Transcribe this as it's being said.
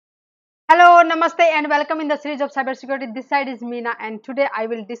Hello, namaste, and welcome in the series of cybersecurity. This side is Meena, and today I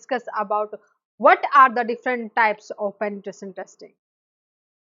will discuss about what are the different types of penetration testing.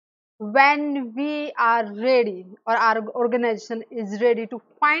 When we are ready, or our organization is ready to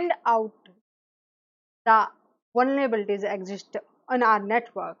find out the vulnerabilities exist on our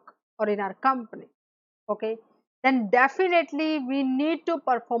network or in our company, okay, then definitely we need to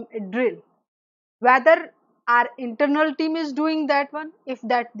perform a drill, whether our internal team is doing that one if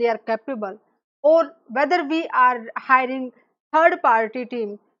that they are capable, or whether we are hiring third party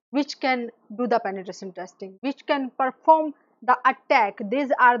team which can do the penetration testing, which can perform the attack. These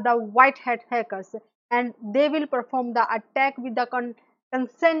are the white hat hackers, and they will perform the attack with the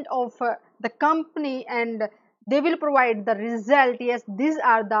consent of the company, and they will provide the result. Yes, these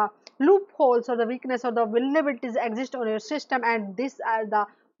are the loopholes or the weakness or the vulnerabilities exist on your system, and these are the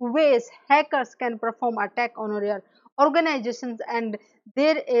ways hackers can perform attack on your organizations, and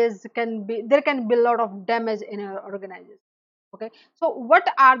there can be a lot of damage in your organization. Okay, so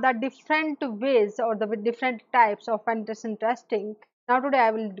what are the different ways or the different types of penetration testing? Now today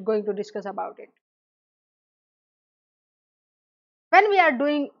I will going to discuss about it. When we are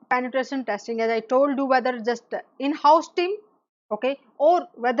doing penetration testing, as I told you, whether just in-house team, okay, or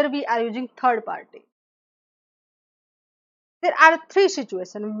whether we are using third party, there are three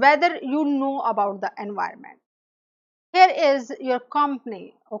situations. Whether you know about the environment, here is your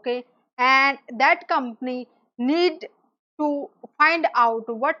company, okay, and that company need to find out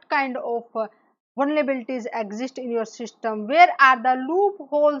what kind of vulnerabilities exist in your system, where are the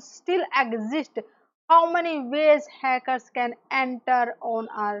loopholes still exist, how many ways hackers can enter on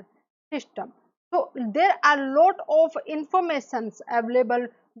our system. So there are a lot of informations available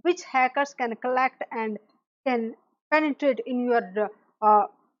which hackers can collect and can penetrate in your uh,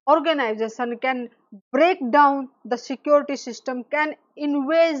 organization, can break down the security system, can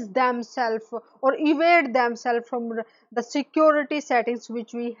invade themselves or evade themselves from the security settings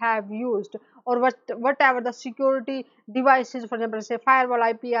which we have used, or whatever the security devices, for example say firewall,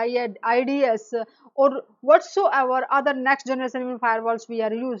 IDS, or whatsoever other next generation firewalls we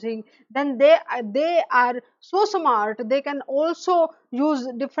are using. Then they are so smart, they can also use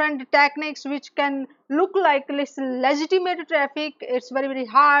different techniques which can look like legitimate traffic. It's very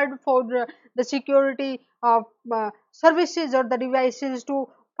hard for the security services or the devices to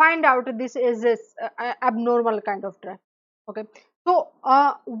find out this is this abnormal kind of traffic. Okay, so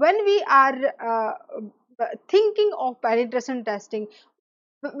when we are thinking of penetration testing,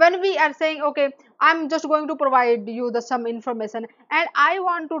 when we are saying, okay, I'm just going to provide you the some information and I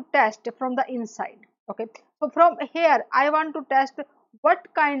want to test from the inside. Okay, so from here I want to test what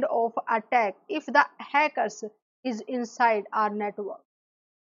kind of attack if the hackers is inside our network.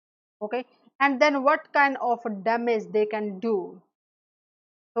 Okay, and then what kind of damage they can do.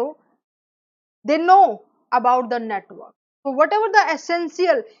 So they know about the network, so whatever the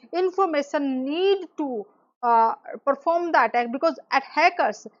essential information need to uh, perform the attack, because at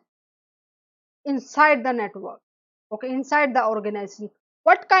hackers inside the network, okay, inside the organization,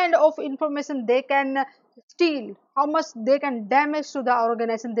 what kind of information they can steal, how much they can damage to the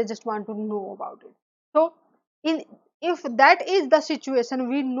organization, they just want to know about it. So in if that is the situation,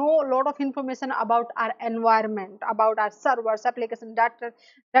 we know a lot of information about our environment, about our servers, application,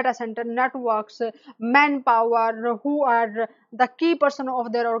 data center networks, manpower, who are the key person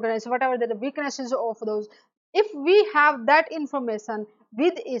of their organization, whatever the weaknesses of those. If we have that information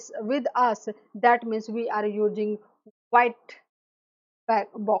with us, that means we are using white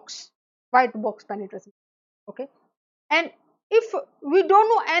box, white box penetration. Okay, and if we don't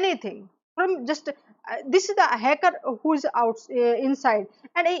know anything from just this is the hacker who is inside,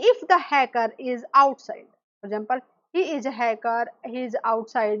 and if the hacker is outside, for example he is a hacker, he is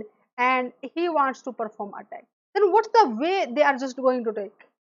outside and he wants to perform attack, then what's the way they are just going to take?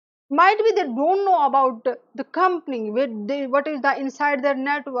 Might be they don't know about the company, what is the inside their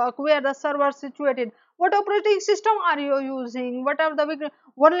network, where the server is situated, what operating system are you using, what are the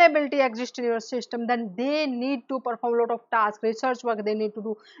vulnerability exist in your system. Then they need to perform a lot of tasks, research work they need to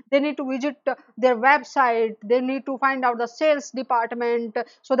do. They need to visit their website, they need to find out the sales department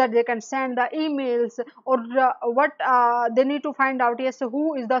so that they can send the emails, or what they need to find out, yes,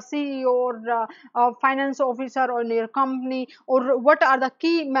 who is the CEO or finance officer on your company, or what are the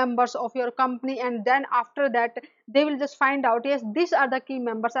key members of your company, and then after that they will just find out, yes, these are the key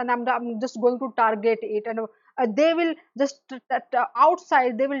members, and I'm just going to target it. And they will just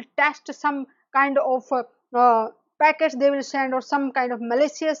outside they will test some kind of package they will send, or some kind of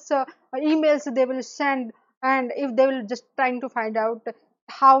malicious emails they will send, and if they will just trying to find out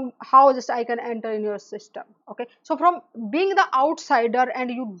how just I can enter in your system. Okay, so from being the outsider and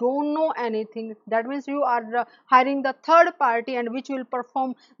you don't know anything, that means you are hiring the third party and which will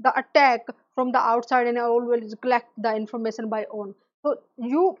perform the attack from the outside and always collect the information by own. So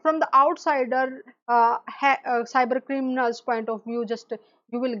you from the outsider cyber criminals point of view, just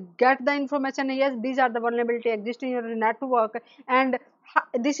you will get the information, yes, these are the vulnerability exist in your network, and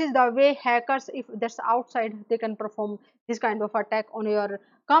this is the way hackers, if that's outside, they can perform this kind of attack on your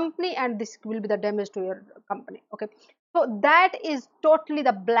company, and this will be the damage to your company. Okay, so that is totally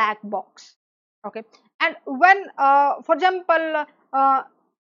the black box. Okay, and when for example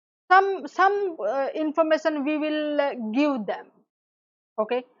some information we will give them.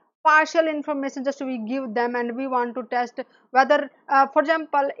 Okay, partial information just we give them, and we want to test whether for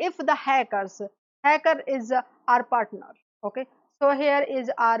example if the hacker is our partner. Okay, so here is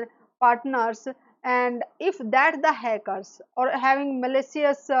our partners, and if that the hackers or having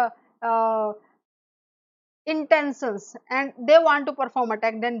malicious uh, intentions and they want to perform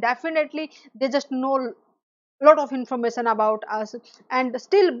attack, then definitely they just know lot of information about us, and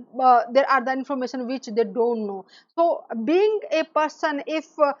still there are the information which they don't know. So being a person, if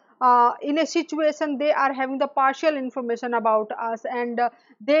in a situation they are having the partial information about us, and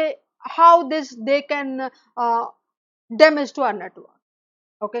they how this they can damage to our network.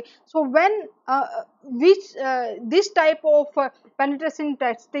 Okay, so when which this type of penetration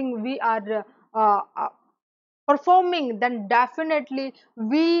testing we are performing, then definitely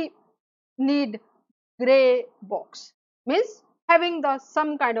we need gray box, means having the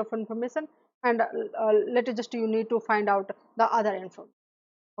some kind of information, and later just you need to find out the other info.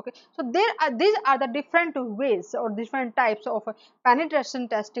 Okay, so there are these are the different ways or different types of penetration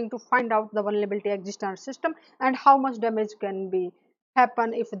testing to find out the vulnerability exists in our system and how much damage can be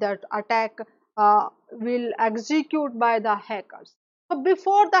happen if that attack will execute by the hackers. So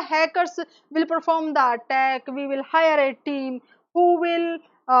before the hackers will perform the attack, we will hire a team who will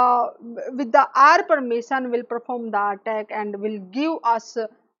with the our permission will perform the attack and will give us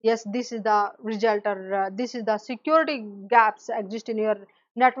yes, this is the result, or this is the security gaps exist in your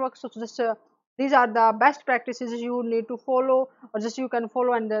network. So just these are the best practices you need to follow, or just you can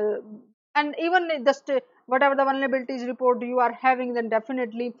follow, and even just whatever the vulnerabilities report you are having, then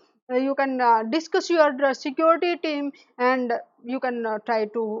definitely you can discuss your security team, and you can try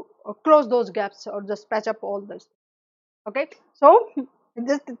to close those gaps or just patch up all this. Okay, so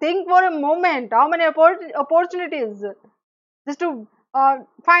just think for a moment how many opportunities just to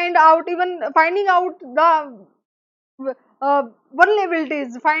find out, even finding out the uh,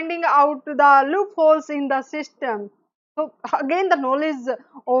 vulnerabilities, finding out the loopholes in the system. So again, the knowledge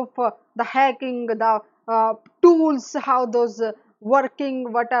of the hacking, the tools, how those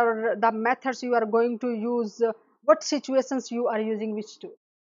working, what are the methods you are going to use, what situations you are using which tool.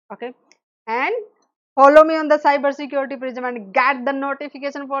 Okay, and follow me on the cybersecurity prism and get the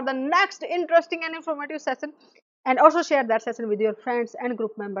notification for the next interesting and informative session, and also share that session with your friends and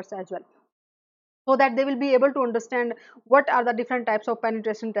group members as well, so that they will be able to understand what are the different types of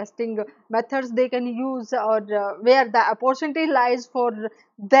penetration testing methods they can use, or where the opportunity lies for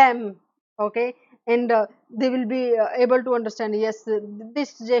them. Okay, and they will be able to understand, yes,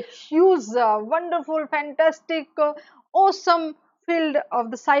 this is a huge wonderful fantastic awesome field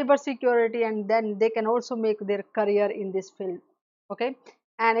of the cyber security, and then they can also make their career in this field. Okay,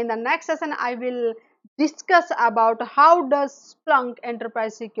 and in the next session I will discuss about how does Splunk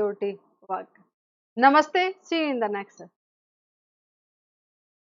enterprise security work. Namaste. See you in the next session.